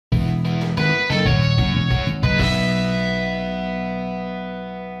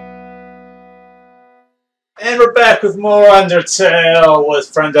And we're back with more Undertale with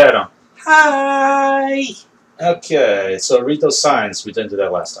friend Adam. Hi! Okay, so read those signs. We didn't do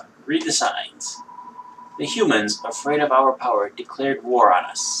that last time. Read the signs. The humans, afraid of our power, declared war on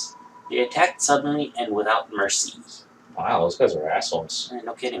us. They attacked suddenly and without mercy. Wow, those guys are assholes.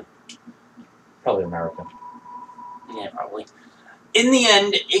 No kidding. Probably American. Yeah, probably. In the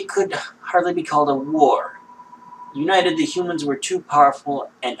end, it could hardly be called a war. United, the humans were too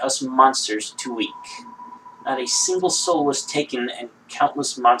powerful and us monsters too weak. Not a single soul was taken and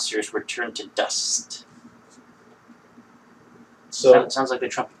countless monsters were turned to dust. So Sounds like the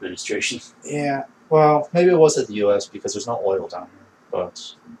Trump administration. yeah, well, maybe it was at the U.S. because there's no oil down here.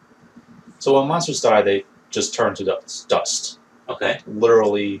 But so when monsters die, they just turn to dust. Okay.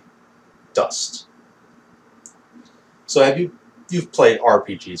 Literally, dust. So you've played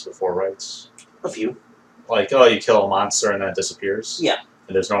RPGs before, right? A few. Like, oh, you kill a monster and then it disappears? Yeah.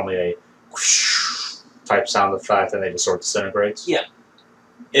 And there's normally a whoosh type sound effect and they just sort of disintegrate? Yeah.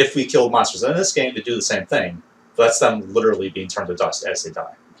 If we kill monsters in this game, they do the same thing. But that's them literally being turned to dust as they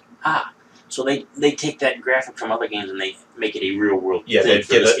die. Ah. So they take that graphic from other games and they make it a real world Yeah, thing they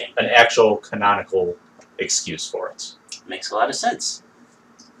for give this it game. an actual canonical excuse for it. Makes a lot of sense.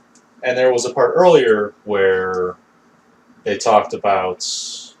 And there was a part earlier where they talked about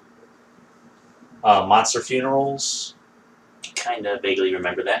monster funerals. Kind of vaguely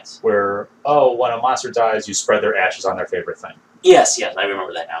remember that. Where, oh, when a monster dies, you spread their ashes on their favorite thing. Yes, I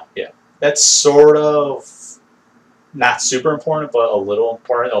remember that now. Yeah. That's sort of not super important, but a little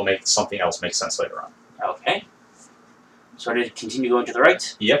important. It'll make something else make sense later on. Okay. So to continue going to the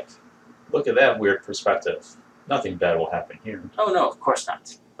right? Yep. Look at that weird perspective. Nothing bad will happen here. Oh, no, of course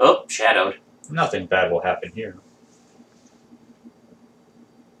not. Oh, shadowed. Nothing bad will happen here.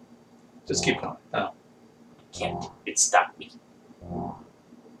 Just keep going. No. Can't. It stopped me.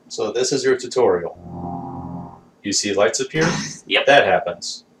 So this is your tutorial. You see lights appear? Yep. That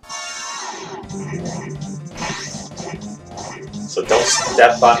happens. So don't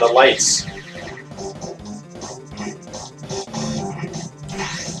step on the lights.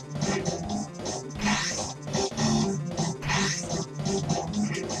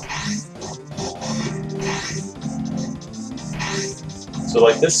 So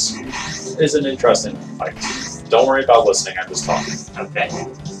like this is an interesting fight. Don't worry about listening, I'm just talking. Okay.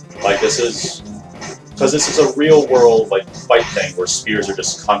 Like this is, because this is a real world like fight thing where spears are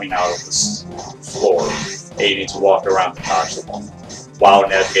just coming out of this floor, aiding to walk around and dodge them all, while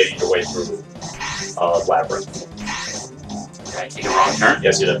navigating your way through labyrinth. Did I take a wrong turn?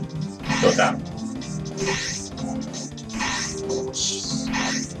 Yes, you did. Go down.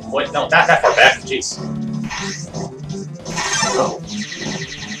 Wait, no, not that far back. Jeez. Oh.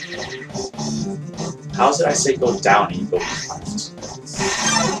 How did I say go down and you go left?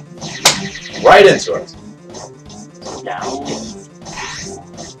 Right into it. Down.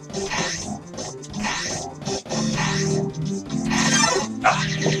 Ah, I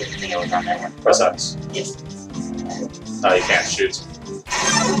think I was on that one. Press X. Yes. No, you can't shoot.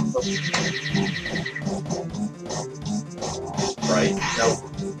 Right? Nope.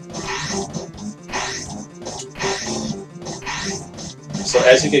 So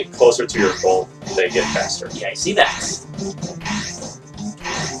as you get closer to your goal, they get faster. Yeah, I see that.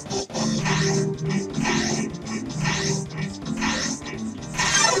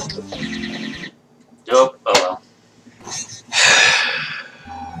 Nope. Oh well.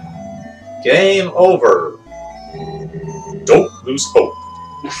 Game over. Don't lose hope.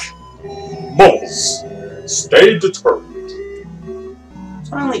 Moles, stay determined.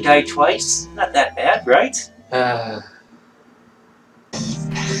 So I only died twice. Not that bad, right?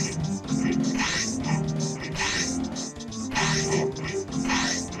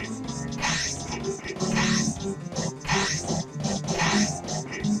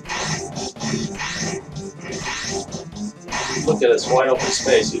 Look at this wide open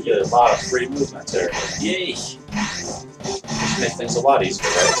space. You get a lot of free movement there. Yay. Which makes things a lot easier,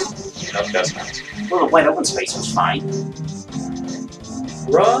 right? No, guess not. Well, the wide open space was fine.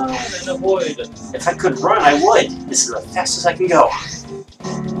 Run and avoid. If I could run, I would. This is the fastest I can go.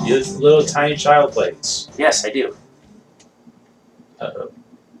 You little tiny child blades. Yes, I do. Uh-oh.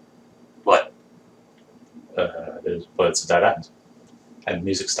 What? But it's a dead end. And the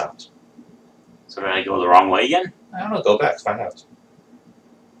music stopped. So did I go the wrong way again? I don't know, go back, find out.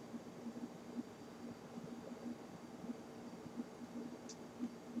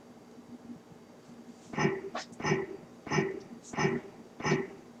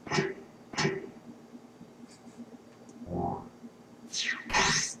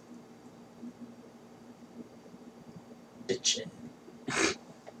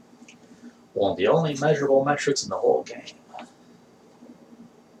 One of the only measurable metrics in the whole game.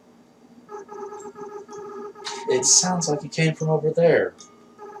 It sounds like it came from over there.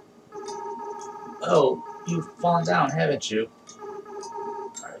 Oh, you've fallen down, haven't you?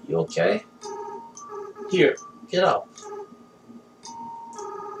 Are you okay? Here, get up.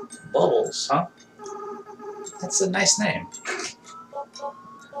 Bubbles, huh? That's a nice name.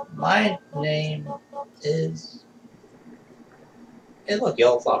 My name is... Hey, look,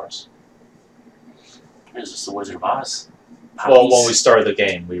 yellow flowers. Is this the Wizard of Oz? Well, when we started the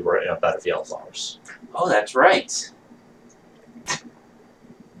game, we were in a bed of yellow flowers. Oh, that's right.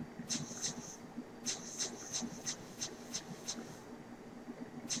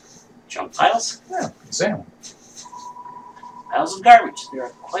 Junk piles? Yeah, examine. Piles of garbage. There are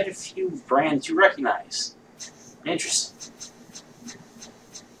quite a few brands you recognize. Interesting.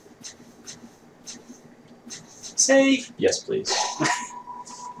 Save. Yes, please.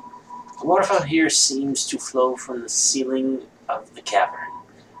 The waterfall here seems to flow from the ceiling of the cavern.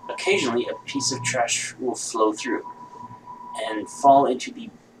 Occasionally, a piece of trash will flow through and fall into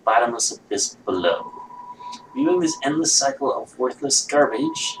the bottomless abyss below. Viewing this endless cycle of worthless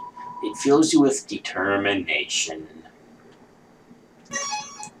garbage, it fills you with determination.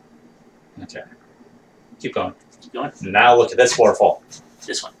 Okay. Keep going. Keep going. Now look at this waterfall.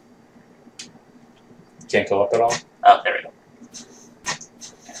 This one. Can't go up at all? Oh, there we go.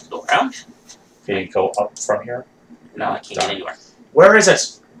 Go around? Can you go up from here? No, I can't get anywhere. Where is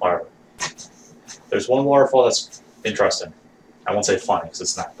it? Whatever. There's one waterfall that's interesting. I won't say funny because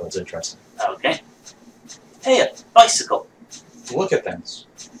it's not, but it's interesting. Okay. Hey, a bicycle. Look at things.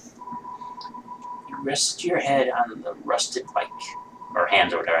 You rest your head on the rusted bike. Or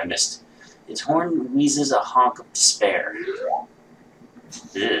hand or whatever, I missed. Its horn wheezes a honk of despair. Ugh.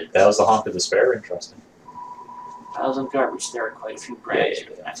 That was the honk of despair. Interesting. Piles of garbage. There are quite a few brands.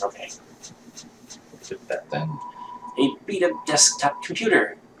 Yeah. That's okay. Look at that then. A beat-up desktop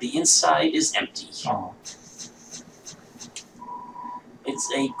computer. The inside is empty. Oh.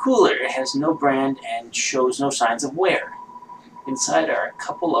 It's a cooler. It has no brand and shows no signs of wear. Inside are a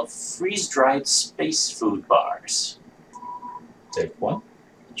couple of freeze-dried space food bars. Take one.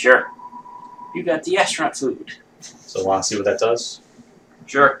 Sure. You got the astronaut food. So want to see what that does?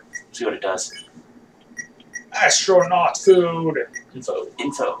 Sure. See what it does. Astronaut food.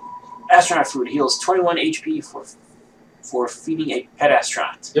 Info. Astronaut food heals 21 HP for feeding a pet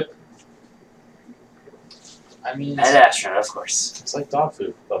astronaut. Yep. I mean, Pet astronaut, of course. it's like dog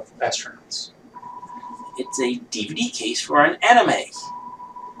food of astronauts. It's a DVD case for an anime.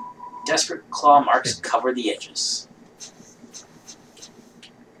 Desperate claw marks cover the edges.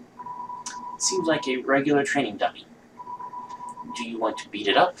 Seems like a regular training dummy. Do you want to beat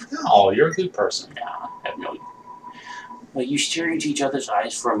it up? No, you're a good person. No, I have no. Well, you stare into each other's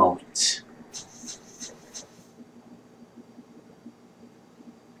eyes for a moment.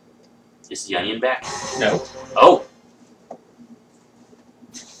 Is the onion back? No. Oh!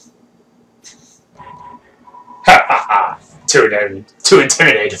 Ha ha ha! Too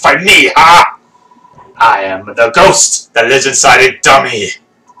intimidated to fight me, ha! I am the ghost that lives inside a dummy.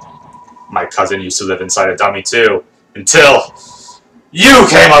 My cousin used to live inside a dummy too, until you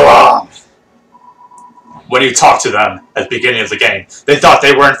came along! When you talked to them at the beginning of the game, they thought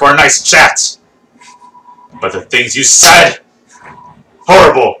they were in for a nice chat. But the things you said,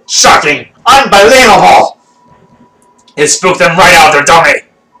 horrible, shocking, unbelievable! It spooked them right out of their dummy.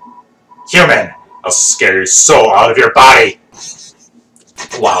 Human, I'll scare your soul out of your body.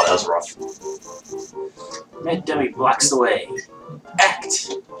 Wow, that was rough. Mad Dummy blocks the way. Act!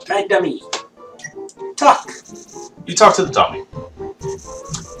 Mad Dummy! Talk! You talk to the dummy.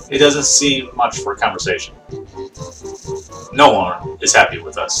 It doesn't seem much for conversation. No one is happy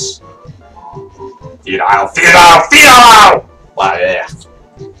with us. Feudal! Feudal! Feudal! Wow, yeah.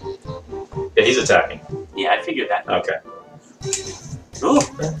 Yeah, he's attacking. Yeah, I figured that. Okay. Ooh!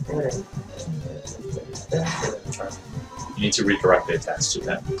 You need to redirect the attacks to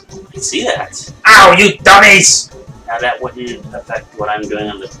him. I can see that. Ow, you dummies! Now that wouldn't affect what I'm doing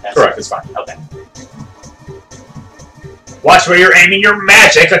on the test. Correct, it's fine. Okay. Watch where you're aiming your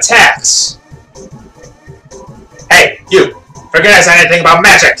magic attacks! Hey, you! Forget I said anything about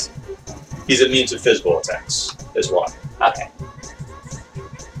magic! He's immune to physical attacks, is why. Okay.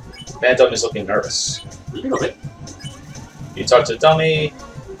 Mad Dummy's looking nervous. A little bit. You talk to Dummy,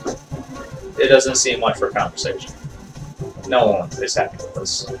 it doesn't seem much for conversation. No one is happy with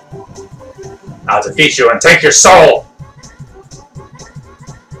this. I'll defeat you and take your soul!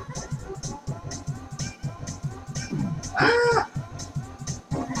 Ah.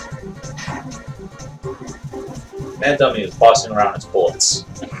 Mad Dummy is bossing around his bullets.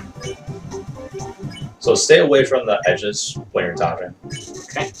 So stay away from the edges when you're dodging.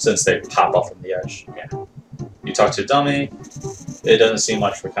 Okay. Since they pop up from the edge. Yeah. You talk to a dummy, it doesn't seem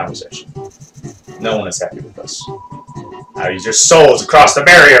much for conversation. No one is happy with this. Now use your souls across the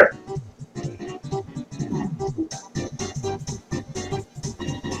barrier!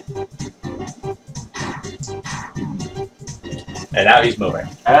 And now he's moving.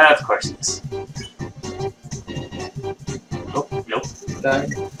 Of course he is. Oh, nope. Then,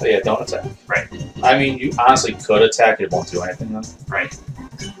 yeah, don't attack. Right. I mean, you honestly could attack, it won't do anything then. Right.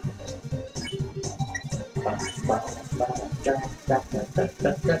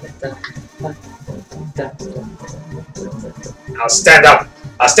 I'll stand up!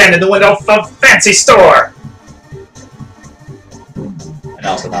 I'll stand in the window of a fancy store! And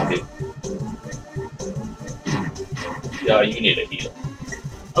also not be. Yeah, you need a heal.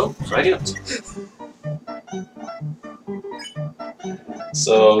 Oh, so I do.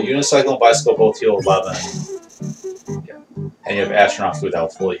 So, unicycle and bicycle both heal 11. Yeah. And you have astronaut food that will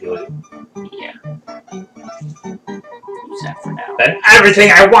fully heal you. Yeah. Use that for now. Then everything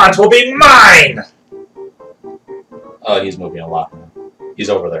I want will be mine! Oh, he's moving a lot now. He's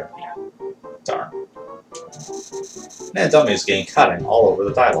over there. Yeah. Darn. Man, dummy is getting cutting all over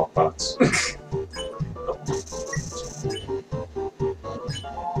the dialogue box.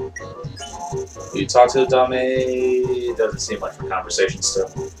 You talk to the dummy, doesn't seem much for conversation still.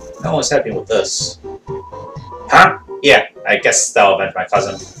 No one's happy with this. Huh? Yeah, I guess that'll avenge my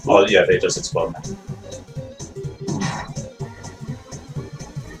cousin. Oh yeah, they just explode now.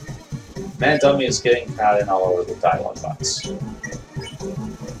 Man, dummy is getting caught in all over the dialogue box.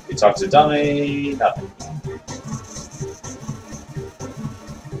 You talk to dummy, nothing.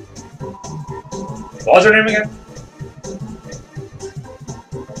 What was your name again?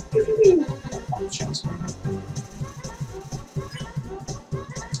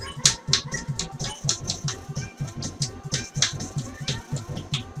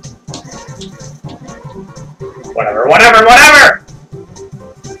 Whatever, whatever, whatever!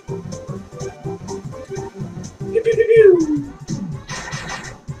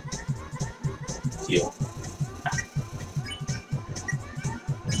 Heal.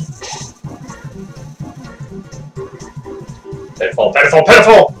 Pitiful, pitiful,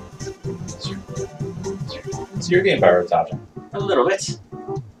 pitiful! So you're getting better at dodging. A little bit.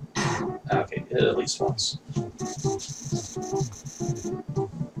 Okay, hit it at least once.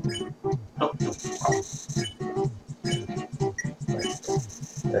 Oh, no.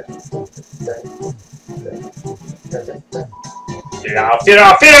 Filo, filo,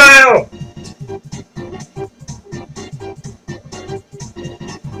 filo!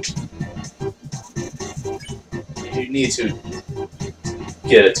 You need to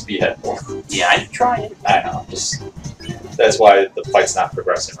get it to be hit more. Yeah, I'm trying. I know, just that's why the fight's not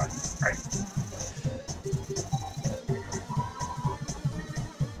progressing right. Right.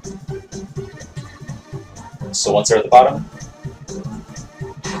 So once they're at the bottom?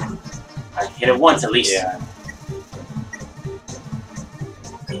 I hit it once at least. Yeah.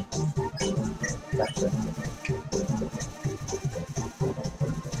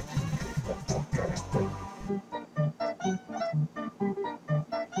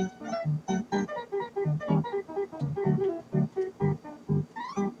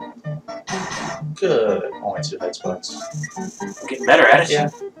 Good. Only 2 hit spots. I'm getting better at it. Yeah.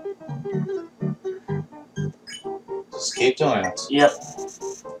 Just keep doing it. Yep.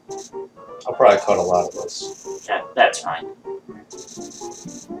 I'll probably cut a lot of this. Yeah, that's fine.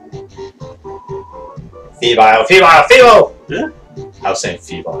 Febile, febile, febile! Yeah. I was saying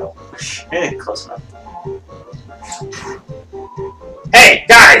febile. Close enough. Hey,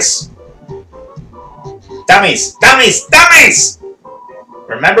 guys! Dummies! Dummies! Dummies!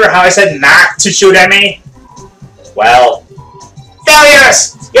 Remember how I said not to shoot at me? Well,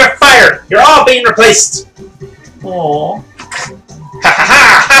 failures! You're fired! You're all being replaced! Aww. Ha ha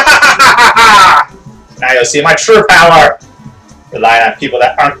ha! Ha ha ha ha! Now you'll see my true power! Relying on people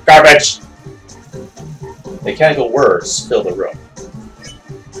that aren't garbage! Mechanical words fill the room.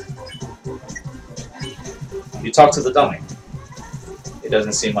 You talk to the dummy. It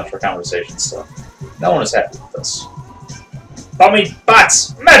doesn't seem much for conversation still. No one is happy with this. Dummy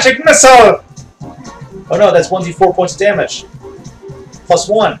bots! Magic missile! Oh no, that's 1d4 points of damage. Plus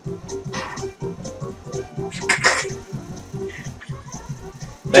 1.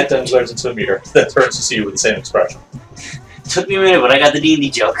 That then turns into a mirror that turns to see you with the same expression. Took me a minute, but I got the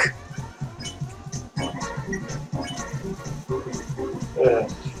D&D joke.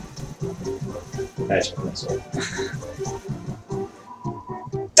 Magic missile.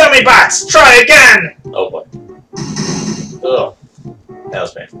 Dummy bots! Try again! Oh boy. Ugh. That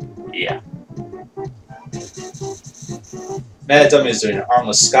was painful. Yeah. Mad Dummy is doing an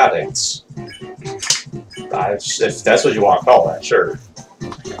armless Scott dance. If that's what you want to call that, sure.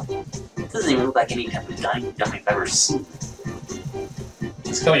 It doesn't even look like any type of dummy I've ever seen.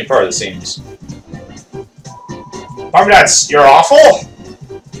 It's becoming part of the scenes. Army Nuts, you're awful!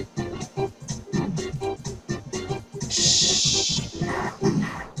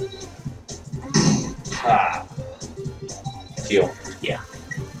 Ah. Heal. Yeah.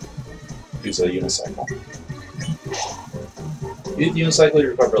 Use a unicycle. Use the unicycle, you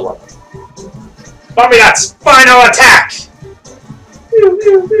recover life. Army Nuts, final attack!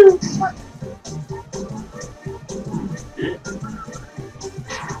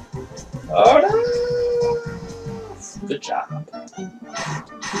 Oh no! Good job.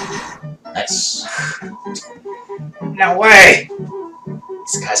 Nice. No way!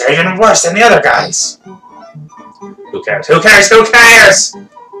 These guys are even worse than the other guys. Who cares? Who cares? Who cares?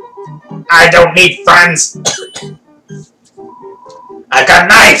 I don't need friends. I've got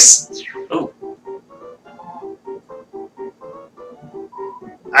knives. Ooh.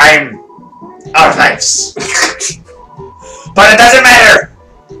 I'm out of knives. But it doesn't matter.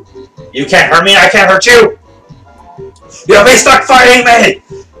 You can't hurt me, I can't hurt you! You'll be stuck fighting me!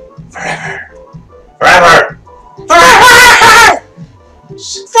 Forever! Forever!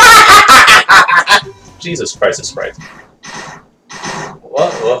 Forever! Jesus Christ, it's right.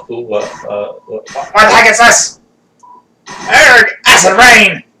 What the heck is this? Erg! Acid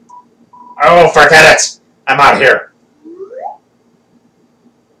rain! Oh, forget it! I'm out of here.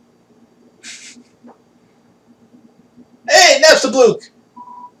 Hey, Napstablook!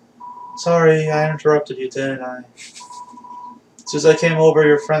 Sorry, I interrupted you, didn't I? As soon as I came over,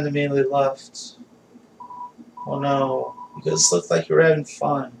 your friend immediately left. Oh no, you guys look like you were having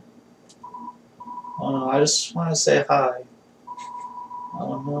fun. Oh no, I just want to say hi.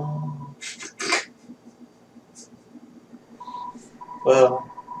 Oh no. Well,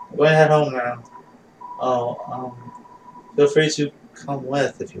 I'm going to head home now. Oh, feel free to come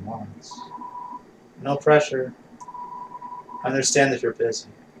with if you want. No pressure. I understand if you're busy.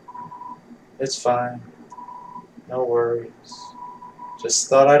 It's fine. No worries. Just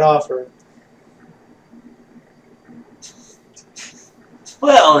thought I'd offer.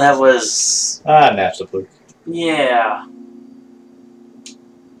 Well, that was... Napstablook. Yeah.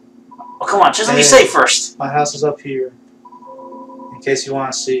 Oh, come on, just let me say first. My house is up here. In case you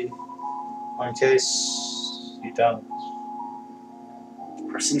want to see. Or in case you don't.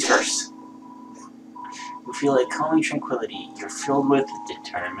 First things first. You feel like calming tranquility. You're filled with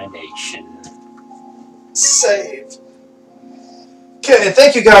determination. Save. Okay,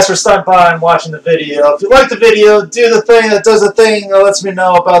 thank you guys for stopping by and watching the video. If you like the video, do the thing that does the thing that lets me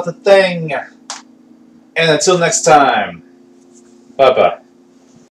know about the thing. And until next time, bye-bye.